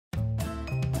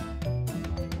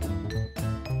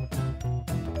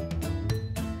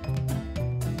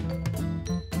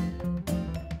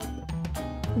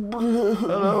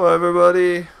Hello,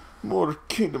 everybody. More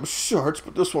Kingdom Sharks,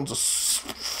 but this one's a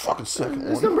fucking second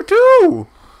It's one. number 2.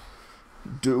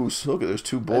 Deuce. Look at there's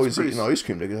two boys eating ice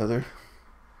cream together.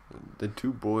 The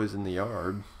two boys in the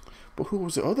yard. But who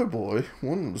was the other boy?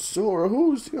 One was Zora.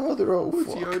 Who's the other? Oh, Who's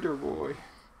fuck. the other boy?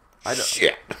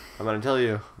 Shit. I'm gonna tell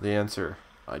you the answer.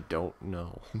 I don't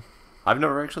know. I've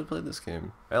never actually played this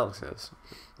game. Alex has.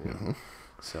 Yeah. Mm-hmm.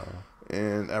 So.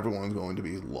 And everyone's going to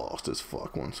be lost as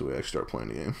fuck once we actually start playing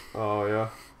the game. Oh yeah.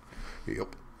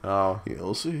 Yep. Oh. Yeah,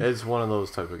 we'll see. It's one of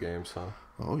those type of games, huh?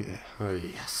 Oh yeah. Oh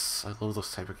yes, I love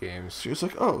those type of games. So it's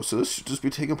like, oh, so this should just be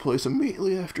taking place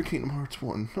immediately after Kingdom Hearts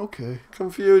 1. Okay.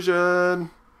 Confusion.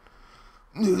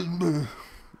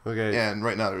 Okay. And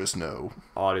right now there is no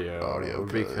audio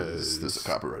because this is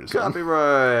copyrighted.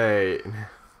 Copyright.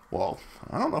 Well,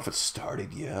 I don't know if it's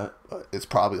started yet, but it's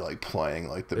probably like playing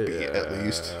like the beat at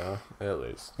least. At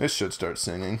least. It should start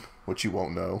singing, which you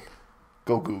won't know.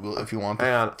 Go Google it if you want the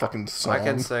And fucking song. I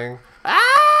can sing.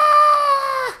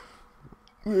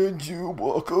 When you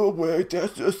walk away,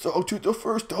 that's the song to the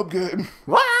first dub game.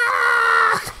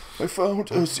 I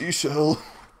found a seashell.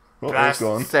 Oh, it's Best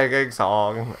gone. singing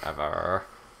song ever.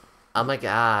 Oh my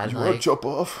god. You want to jump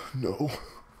off? No.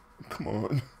 Come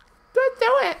on. Don't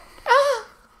do it.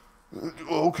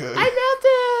 Okay.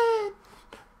 I melted.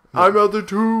 I melted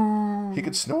too. He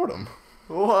could snort him.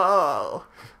 Whoa.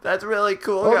 That's really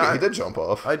cool. Okay, guy. he did jump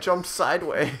off. I jumped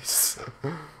sideways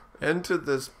into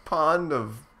this pond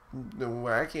of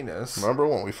wackiness. Remember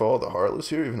when we followed the Heartless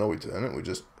here, even though we didn't? We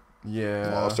just Yeah.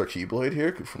 lost our Keyblade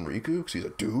here from Riku because he's a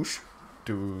douche.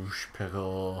 Douche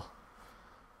pickle.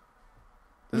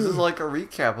 This is like a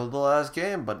recap of the last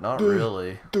game, but not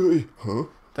really. Huh?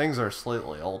 Things are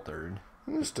slightly altered.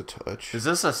 Just a touch. Is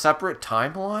this a separate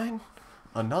timeline?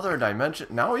 Another dimension?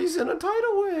 Now he's in a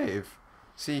tidal wave.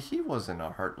 See, he wasn't a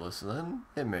Heartless then.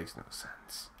 It makes no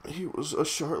sense. He was a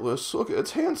Shirtless. Look,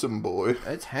 it's Handsome Boy.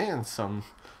 It's handsome.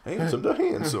 Handsome to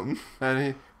handsome.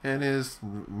 And his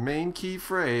main key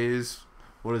phrase,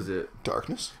 what is it?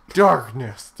 Darkness?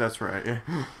 Darkness. That's right.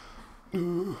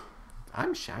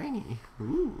 I'm shiny.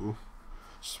 Ooh.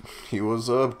 He was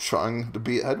trying to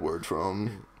beat Edward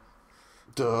from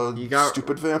the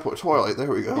stupid vampire Twilight. There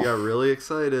we go. He got really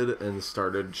excited and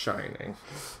started shining.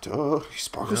 He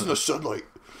sparkles in the sunlight.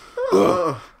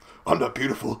 I'm not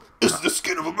beautiful. This is the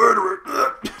skin of a murderer.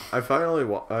 I finally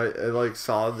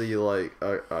saw the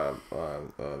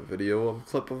video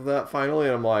clip of that finally,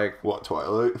 and I'm like, What,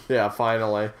 Twilight? yeah,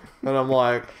 finally, and I'm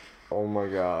like, oh my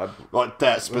god, Like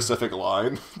that specific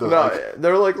line.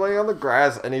 they're like laying on the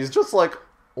grass, and he's just like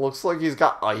looks like he's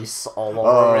got ice all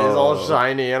over him. He's all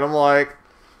shiny, and I'm like,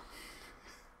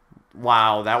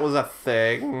 wow, that was a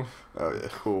thing. Oh yeah,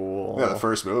 Cool. Yeah, the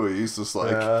first movie, he's just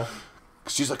like.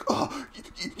 She's like, oh,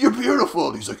 you're beautiful.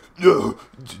 And he's like, no,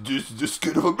 the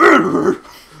skin of a murderer.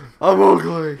 I'm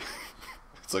ugly.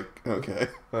 It's like, okay.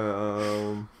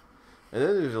 And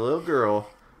then there's a little girl,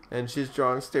 and she's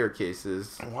drawing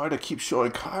staircases. Why'd I keep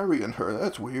showing Kyrie and her?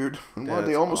 That's weird. And why That's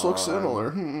they almost look odd.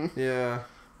 similar? Yeah.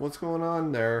 What's going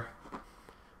on there?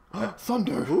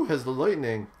 Thunder. Who has the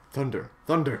lightning? Thunder.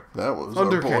 Thunder. That was our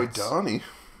boy Thundercats. Donnie.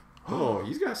 Oh,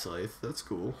 he's got Scythe. That's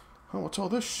cool. Oh, what's all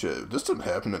this shit? This didn't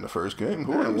happen in the first game.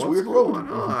 Who Yeah, are these what's weird going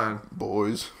road on?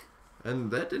 boys?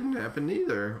 And that didn't happen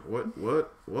either. What?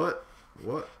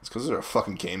 It's because there's a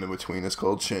fucking game in between. It's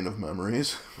called Chain of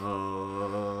Memories.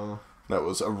 That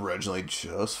was originally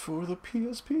just for the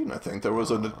PSP, and I think there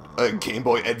was a Game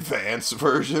Boy Advance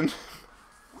version.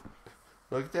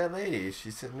 Look at that lady.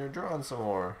 She's sitting there drawing some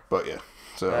more. But yeah,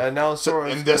 so And now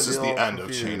Sora's and this gonna is be the all end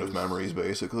of Chain of confused. Memories,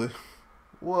 basically.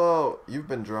 Whoa, you've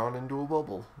been drawn into a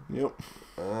bubble. Yep.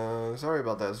 Sorry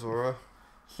about that, Sora.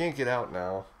 You can't get out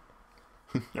now.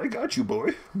 I got you,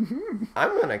 boy.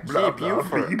 I'm gonna keep Blah, blah, you blah,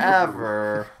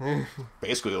 forever.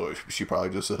 Basically, what she probably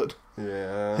just said.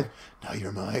 Yeah. Now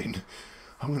you're mine.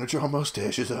 I'm gonna draw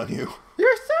mustaches on you.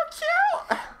 You're so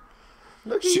cute.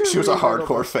 Look at She was a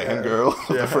hardcore fangirl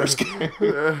of the first game.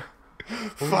 Yeah.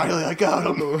 Finally, I got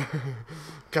him.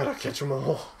 Gotta catch them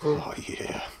all. Oh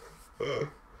yeah.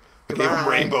 I gave him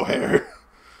rainbow hair.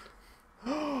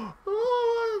 Oh,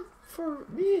 for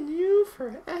me and you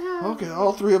forever. Okay,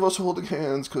 all three of us holding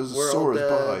hands because We're all Sora's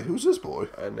dead. by. Who's this boy?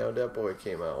 And now that boy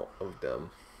came out of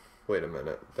them. Wait a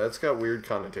minute. That's got weird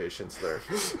connotations there.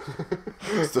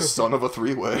 It's the son of a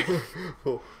three-way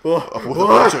Oh, with a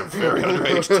bunch of very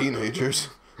underage teenagers.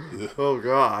 oh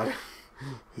God.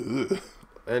 Ugh.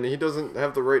 And he doesn't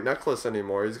have the right necklace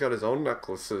anymore. He's got his own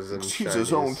necklaces and He's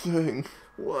his own shinies. thing.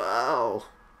 Wow.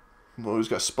 Well, he's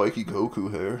got spiky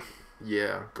Goku hair.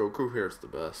 Yeah, Goku hair's the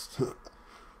best.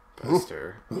 Best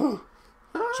hair.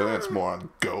 So that's more on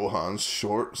Gohan's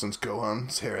short, since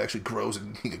Gohan's hair actually grows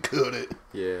and he can cut it.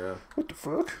 Yeah. What the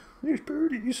fuck? There's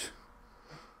birdies.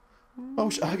 I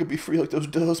wish I could be free like those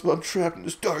doves, but I'm trapped in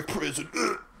this dark prison.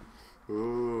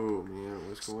 Oh, man,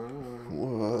 what's going on?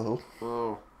 Whoa.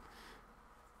 Oh.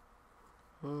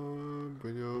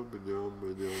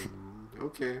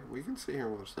 Okay, we can sit here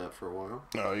and watch that for a while.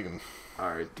 Oh, you can...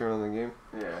 Alright, turn on the game?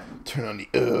 Yeah. Turn on the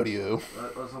audio.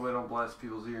 Let's hope I don't blast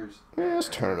people's ears. Yeah, let's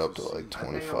turn it up to like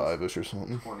 25-ish or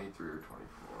something. 23 or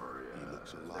 24, yeah.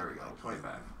 There we go,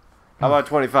 25. How about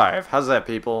 25? How's that,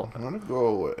 people? I'm gonna go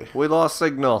away. We lost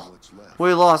signal.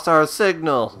 We lost our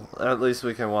signal. At least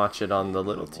we can watch it on the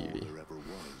little TV.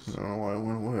 I don't know why it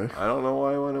went away. I don't know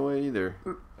why it went away either.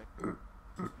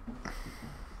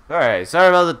 Alright, sorry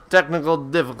about the technical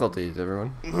difficulties,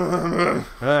 everyone.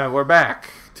 We're back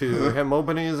to him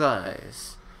opening his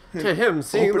eyes. To him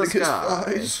seeing the sky.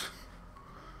 His thighs.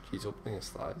 He's opening his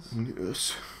thighs?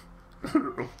 Yes.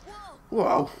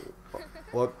 Wow.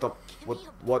 What the... What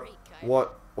the...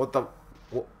 What?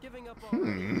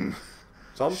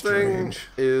 Something Strange.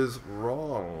 is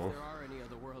wrong.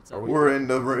 We're in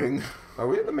the ring. Are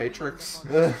we in the Matrix?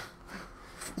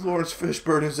 Lawrence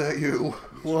Fishburne is at you.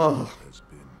 Whoa.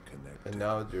 And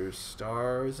now there's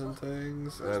stars and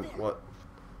things, and what?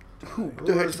 Who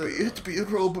dared to be it? Be a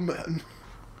Roboman.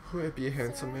 Who would be a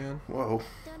handsome man? Whoa.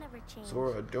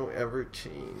 Zora, don't ever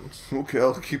change. Okay,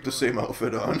 I'll keep the same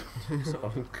outfit on.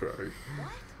 Okay.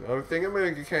 I think I'm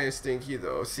gonna get kind of stinky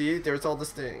though. See, there's all the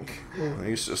stink.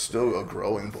 He's just still a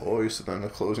growing boy, so then the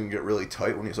clothes can get really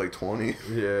tight when he's like 20.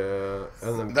 Yeah,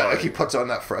 and then Like he puts on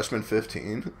that freshman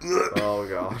 15. Oh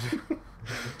god.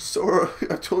 Sora,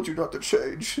 I told you not to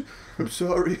change. I'm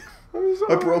sorry. I'm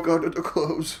sorry. I broke out into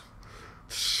clothes.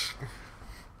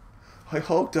 I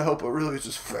hulked out, but really it's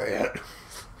just fat.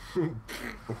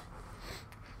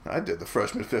 I did the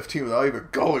freshman 15 without even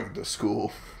going to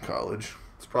school, college.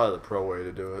 It's probably the pro way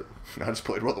to do it. I just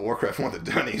played World of Warcraft and went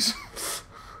to Denny's.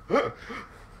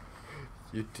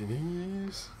 You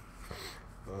Denny's?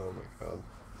 Oh my god.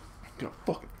 Got a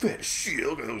fucking fat shit.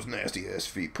 Look at those nasty ass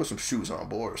feet. Put some shoes on,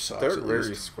 boy, or socks They're at very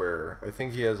least. square. I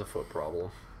think he has a foot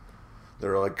problem.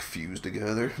 They're like fused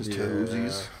together, his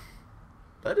toesies.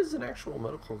 That is an actual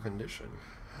medical condition.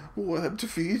 Webbed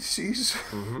feces.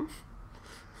 Mm-hmm.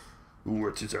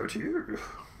 What is out here?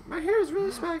 My hair is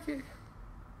really spiky.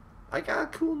 I got a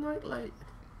cool nightlight.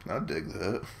 I dig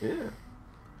that. Yeah.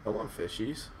 I want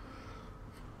fishies.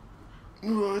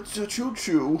 Oh, it's a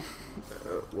choo-choo.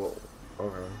 Well,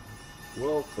 okay.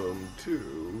 Welcome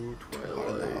to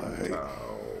Twilight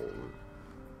Town.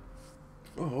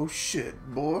 Oh shit,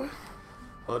 boy.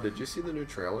 Oh, did you see the new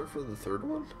trailer for the third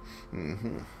one?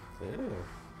 Mm-hmm. Yeah.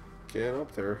 Getting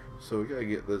up there. So we gotta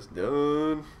get this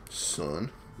done.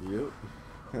 Son. Yep.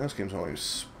 Yeah, this game's only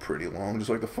pretty long, just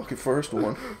like the fucking first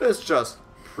one. It's just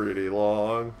pretty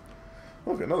long.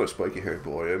 Look, another spiky-haired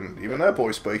boy, and even that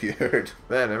boy's spiky-haired.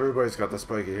 Man, everybody's got the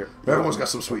spiky hair. Everyone's got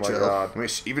some sweet my tail. God. I mean,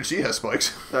 even she has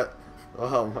spikes.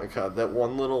 Oh my god, that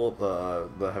one little,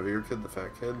 the heavier kid, the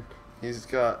fat kid, he's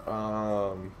got,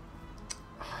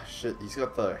 shit, he's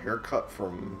got the haircut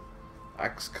from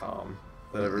XCOM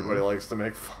that everybody likes to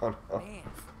make fun of.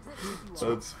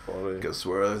 That's funny. Guess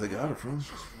where they got it from?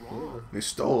 They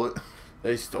stole it.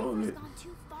 They stole it. Gone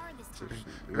too far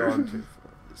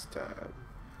this time.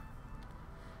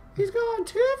 He's gone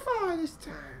too far this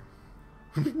time.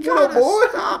 You gotta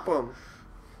stop him.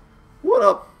 What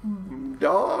up,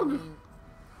 dog?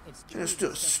 It's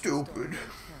just stupid. And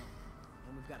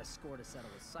we've got a score to settle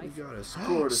with Cypher. You got a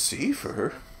score to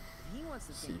Seifer? He wants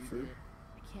to think Seifer?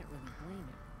 I can't really blame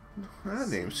him. That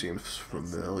name seems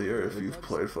familiar if you've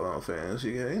played Final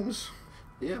Fantasy games.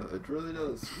 Yeah, it really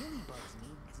does. Really bugs me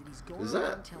that he's going Is around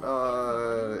that telling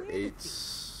everyone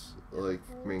 8's like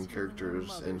main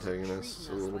character's antagonists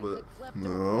a little bit?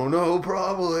 No,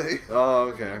 probably.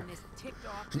 Oh, okay.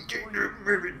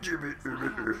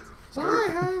 Never. Sorry,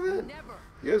 I haven't.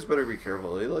 You guys better be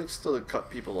careful. He likes to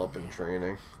cut people up in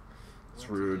training. It's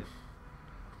rude.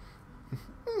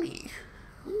 Me.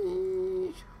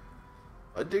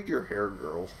 I dig your hair,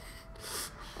 girl.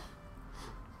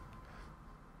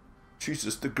 She's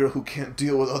just the girl who can't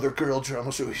deal with other girl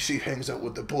drama, so she hangs out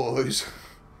with the boys.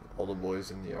 All the boys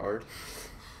in the yard.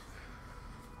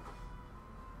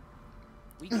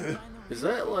 Is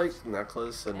that like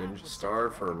necklace a ninja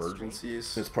star for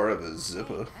emergencies? It's part of his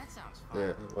zipper.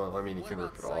 Yeah, well, I mean, you can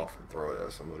rip it off and throw it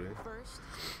at somebody.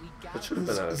 It should have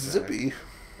been a Zippy.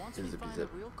 Zippy zip.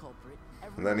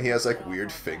 And then he has like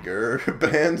weird finger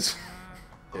bands.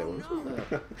 Yeah, what's with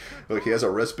that? Like he has a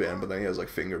wristband, but then he has like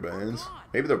finger bands.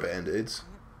 Maybe they're band-aids.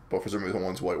 But for some reason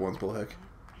one's white, one's black.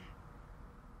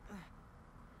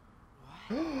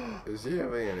 Is he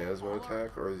having an asthma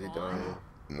attack or is he dying?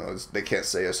 No, they can't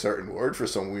say a certain word for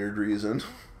some weird reason.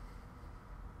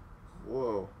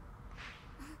 Whoa.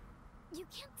 You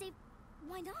can't say.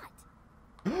 Why not?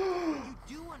 You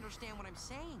do understand what I'm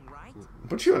saying, right?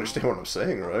 But you understand what I'm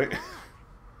saying, right?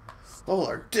 All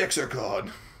our dicks are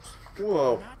gone.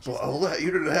 Whoa. Well, I'll let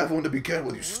you didn't have one to begin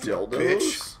with, you stupid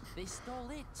bitch. They stole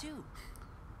it too.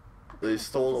 They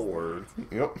stole a word.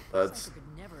 Yep. That's Could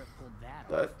never have pulled that off.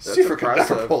 that's Steve could never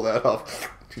impressive. pull that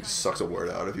off. He just sucks a word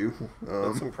out of you.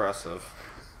 That's impressive.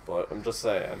 But I'm just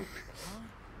saying.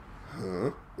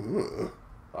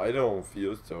 I don't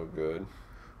feel so good.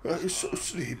 You're so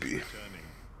sleepy.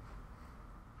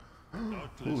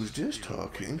 Who's this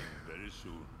talking?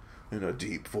 In a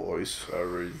deep voice.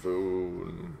 Very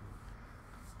soon.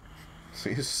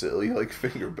 See his silly, like,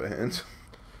 finger bands.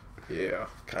 Yeah.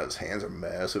 God, his hands are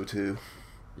massive, too.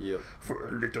 Yep. For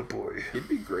a little boy. He'd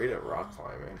be great at rock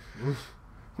climbing.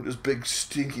 With his big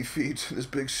stinky feet and his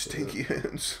big stinky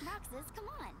hands. Roxas, come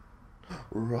on.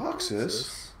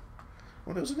 Roxas?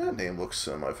 Well, doesn't that name look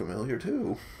semi-familiar,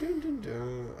 too? Dun, dun,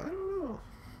 dun. I don't know.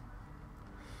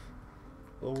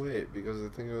 Oh wait, because I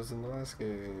think it was in the last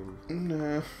game.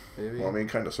 Nah. Maybe. Well, I mean,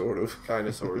 kind of, sort of. Kind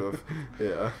of, sort of.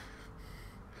 Yeah.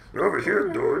 Over here,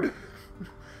 dude.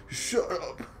 Shut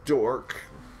up. Dork.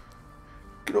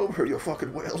 Get over here, you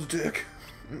fucking whale's dick.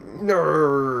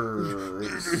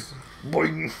 Nerds.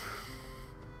 Boing.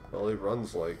 Well, he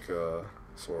runs like,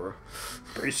 Sora.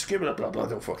 Skip it, blah, blah,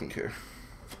 don't fucking care.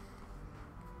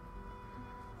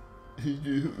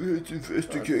 Let's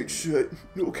investigate shit.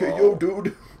 Okay, yo,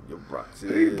 dude. Yo,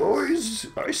 Roxas. Hey, boys.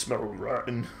 I smell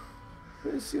rotten.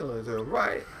 It's the only thing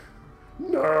right.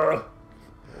 Nah.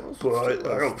 Well, But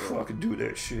I don't stuff. fucking do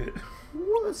that shit.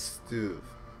 What stuff?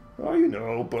 Oh, you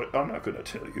know, but I'm not gonna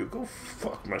tell you. Go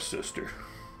fuck my sister.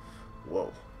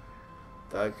 Whoa.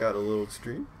 That got a little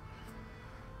extreme.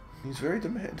 He's very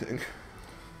demanding.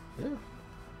 Yeah.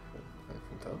 I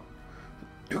can tell.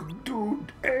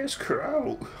 Dude, ask her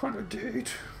out on a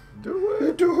date. Do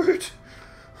it. Do it.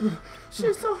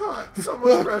 She's so hot. So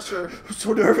much pressure. I'm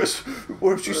so nervous.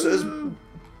 What if she says,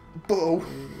 Bo?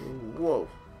 Whoa.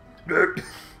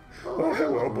 Oh,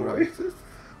 hello, boy. Roxas.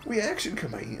 We action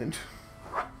command.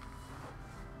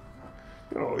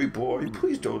 Oh, boy,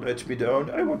 please don't let me down.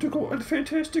 I want to go on a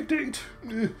fantastic date.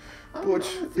 But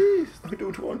I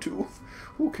don't want to.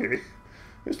 Okay.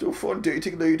 There's no fun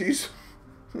dating ladies.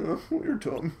 You're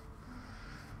dumb.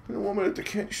 And the woman at the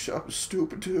candy shop is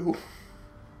stupid, too.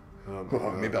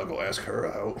 Maybe I'll go ask her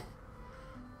out.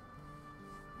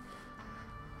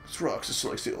 This Roxas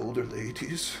likes the older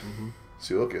ladies.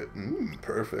 See, look at...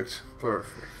 perfect.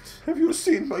 Perfect. Have you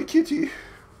seen my kitty?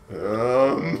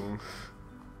 No,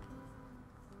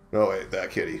 wait,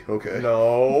 that kitty. Okay.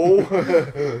 No.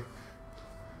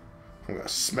 I'm gonna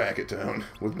smack it down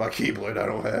with my keyblade I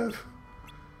don't have.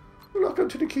 Welcome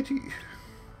to the kitty.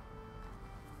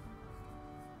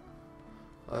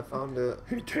 I found it.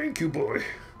 Hey, thank you, boy.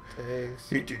 Thanks.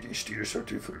 He did steal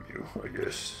something from you, I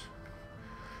guess.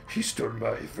 He stole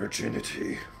my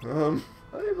virginity. I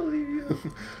believe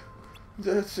you.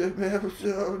 That's it, man.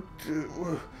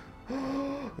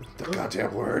 The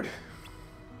goddamn word.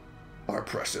 Our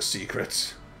precious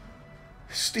secrets.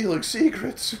 Stealing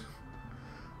secrets.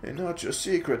 And not just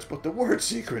secrets, but the word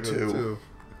secret, too.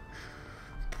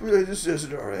 This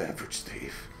isn't our average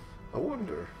thief. I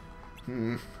wonder.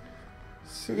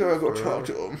 We gotta go talk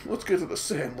to him. Let's get to the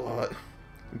sandlot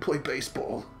and play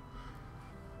baseball.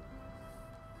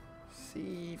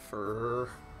 Cipher.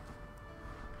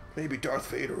 Maybe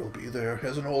Darth Vader will be there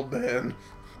as an old man.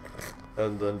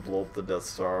 And then blow up the Death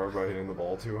Star by hitting the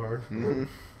ball too hard.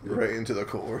 Right into the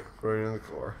core. Right in the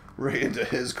core. Right into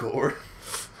his core.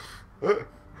 Whoa,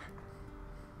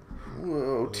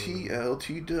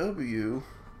 TLTW.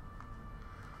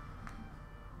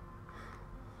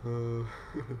 I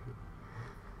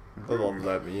love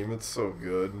that meme. It's so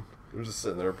good. We're just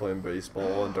sitting there playing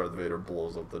baseball and Darth Vader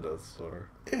blows up the Death Star.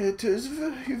 It is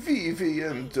Vivi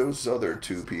and those other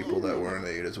two people that were in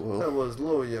 8 as That well. was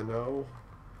low, you know.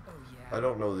 Oh yeah. I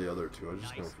don't know the other two. I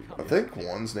just know I think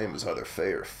one's name is either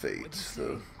Faye or Fate.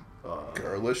 The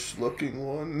girlish looking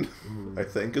one, I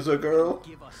think, is a girl.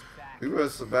 Give us back. Who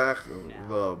has the back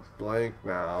the blank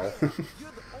now?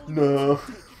 No.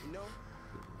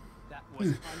 That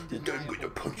was I'm gonna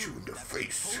punch you in the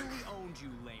face. Totally owned you,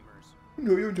 lamers.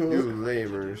 No, you You don't.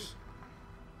 lamers.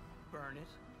 Burn it.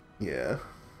 Yeah.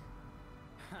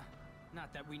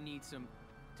 Not that we need some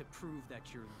to prove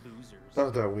that you're losers.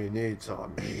 Not that we need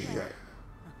some.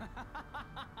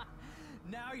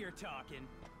 Now you're talking.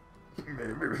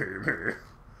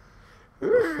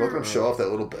 Look at him show off that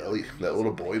little belly. That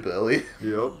little boy belly.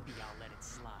 Yep.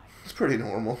 It's pretty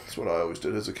normal. That's what I always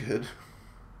did as a kid.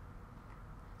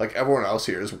 Like, everyone else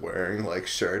here is wearing, like,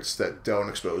 shirts that don't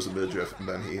expose the midriff, and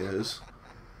then he is.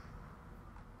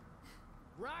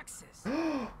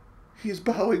 He's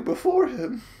bowing before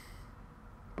him.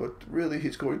 But really,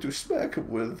 he's going to smack him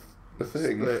with a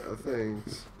thing.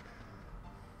 Things.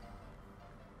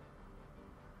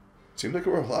 Seemed like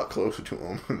we were a lot closer to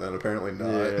him, and then apparently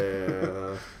not.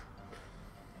 Yeah.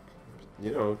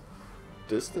 You know,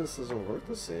 distance doesn't work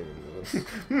the same in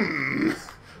this.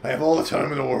 I have all the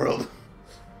time in the world.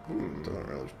 Doesn't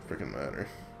really freaking matter.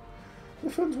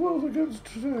 Defends well against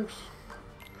attacks.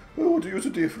 I want to use a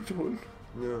different one.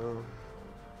 Yeah.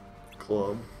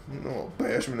 Club. No, I'll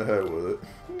bash him in the head with it.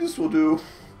 This will do.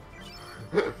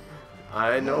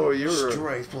 I know you're...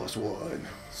 Strength +1.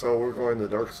 So we're going the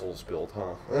Dark Souls build,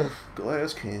 huh?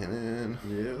 Glass cannon.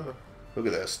 Yeah. Look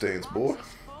at that stance, boy.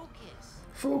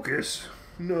 Focus.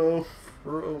 No.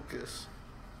 Focus.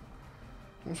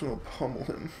 I'm just gonna pummel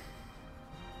him.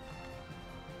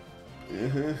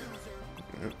 Yeah,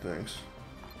 thanks.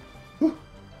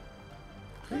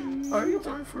 Are you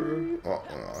time for... Oh,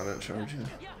 no, I didn't charge you.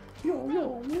 Yo,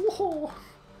 whoa.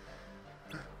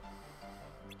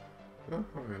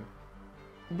 Okay.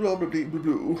 Blah, blah, blah, blah,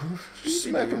 blah.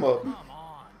 Smack him up.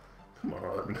 Come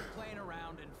on. Playing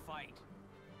around and fight.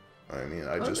 I mean,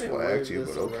 I just whacked you,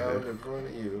 but okay. In front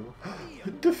of you.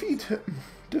 Defeat him.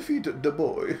 Defeat the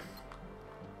boy.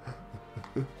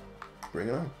 Bring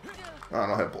it on. I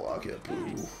don't have block yet,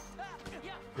 boo.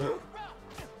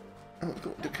 I was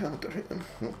going to counter him.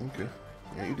 Oh, okay.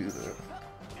 Yeah, you do that.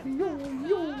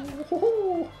 Yo, ho,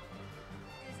 ho.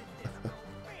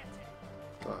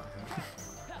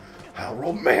 How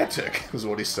romantic is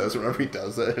what he says whenever he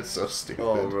does that. It's so stupid.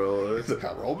 Oh, really?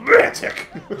 How romantic!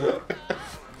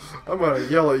 I'm gonna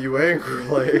yell at you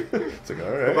angrily. It's like,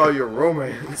 alright. About your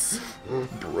romance.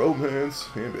 Bromance.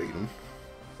 Handbagging him.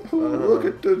 Look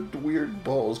at the weird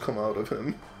balls come out of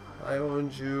him. I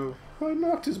owned you. I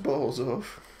knocked his balls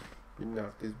off. You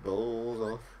knocked these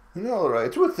balls off. And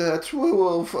alright, with that,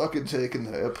 we'll fucking take a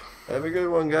nap. Have a good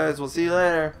one, guys. We'll see you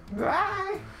later.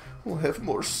 Bye! We'll have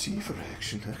more C for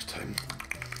action next time.